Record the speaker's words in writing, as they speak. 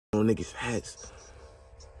on niggas' heads.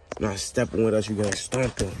 Not stepping with us, you gonna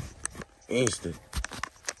stomp on. Instant.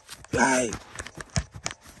 Like,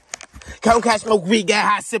 count cash, smoke weed, get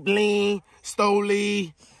high, sip lean,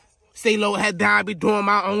 stoley. Stay low, head down, be doing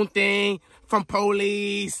my own thing. From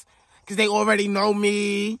police, cause they already know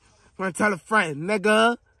me. Wanna tell a friend,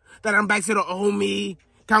 nigga, that I'm back to the old me.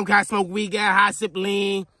 Count cash, smoke weed, get high, sip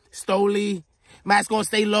lean, stoley. Mask gonna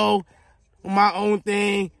stay low, on my own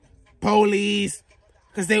thing. Police,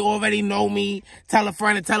 cause they already know me. Tell a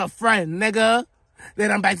friend, nigga,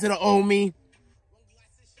 that I'm back to the old me.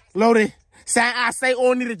 Loaded. Saying I stay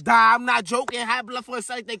on need to die. I'm not joking. High blood for a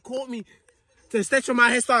second. They caught me. To the stitch on my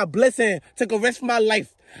head started blitzing. Took a risk for my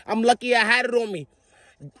life. I'm lucky I had it on me.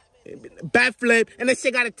 Backflip. And this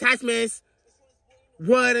shit got attachments.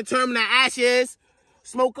 Wood and turn to ashes.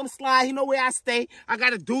 Smoke him slide. He know where I stay. I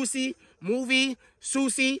got a doozy, movie,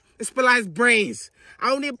 sushi, and spill out his brains. I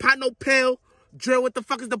don't need pop no pill. Drill, what the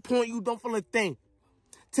fuck is the point? You don't feel a thing.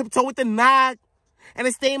 Tiptoe with the nod. And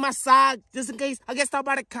it stay in my side. Just in case I get stopped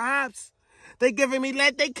by the cops. They giving me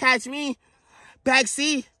lead. They catch me.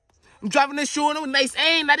 Backseat. I'm driving this shoe and it was nice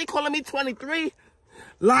aim. Now they calling me 23.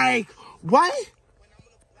 Like, what?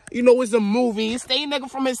 You know it's a movie. Stay nigga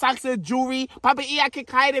from his socks to the jewelry. Papa E, I kick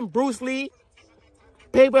higher than Bruce Lee.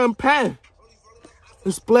 Paper and pen.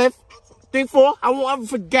 And spliff. 3-4, I won't ever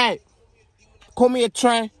forget. Call me a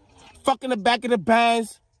trend. Fuck in the back of the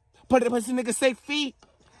bands. Put it up in nigga 6 feet.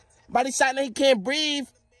 Body shot and he can't breathe.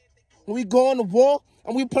 When we go on the wall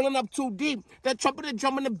and we pulling up too deep. That trumpet and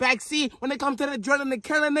drum in the back seat. When they come to the drill and the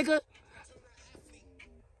killer, nigga.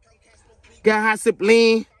 Got high, sip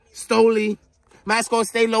lean, stoley. Mask gonna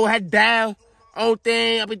stay low, head down. Own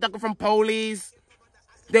thing, I be ducking from police.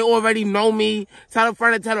 They already know me. Tell a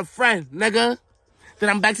friend, nigga. That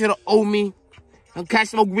I'm back to the old me. I'm cash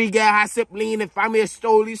smoke weed, get high, sip lean, and find me a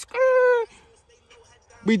stoley.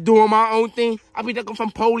 Be doing my own thing. I be ducking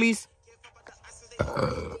from police.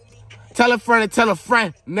 Tell a friend,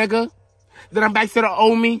 nigga. That I'm back to the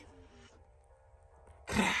old me.